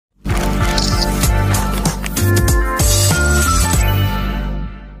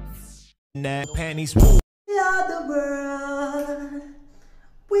and he's smooth. We are the world,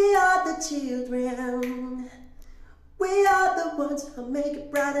 we are the children, we are the ones who make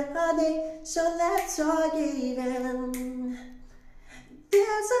it brighter, honey, so let's all even.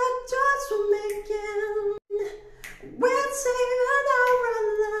 There's a choice we're making, we're saving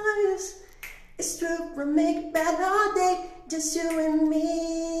our lives. It's true, we'll make it better all day, just you and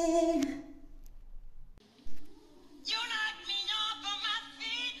me.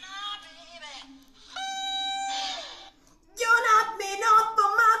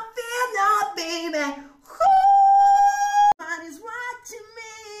 Somebody's watching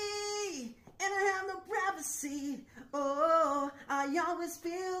me, and I have no privacy. Oh, I always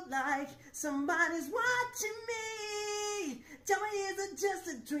feel like somebody's watching me. Tell me, is it just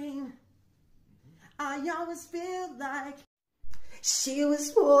a dream? I always feel like she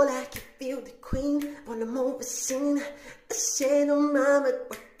was more like you feel the queen when I'm overseen. I said, oh mama,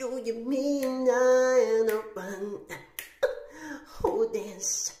 what do you mean? I am a run. Oh,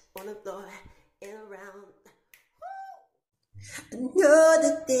 dance on the floor and around.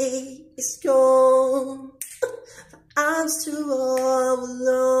 Another day is gone. I'm still all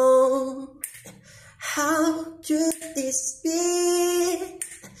alone. How could this be?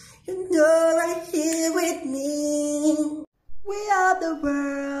 You know, right here with me. We are the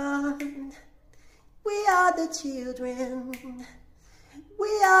world. We are the children.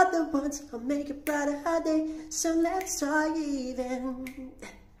 We are the ones who make it brighter our day. So let's start even.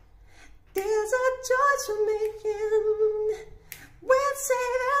 There's a choice we're making. We're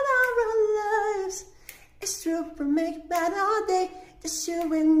saving our lives. It's true, we'll make it better all day. Just you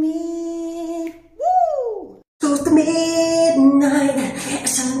and me. Woo! Close to midnight, and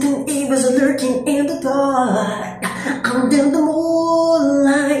something evil's lurking in the dark. Under the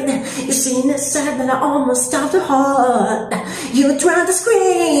moonlight, you see the side that I almost stopped your heart. You tried to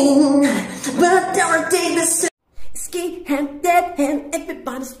scream, but don't take the ski hand, dead hand,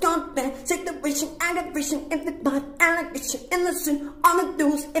 everybody's gone bad. Situation, aggravation, everybody allegation, innocent, on the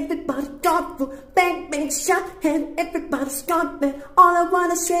news, everybody gone through. Bang, bang, shot hand, everybody's gone bad. All I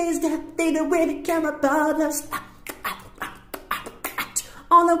wanna say is that they don't really care about us.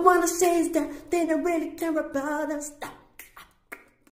 All I wanna say is that they don't really care about us.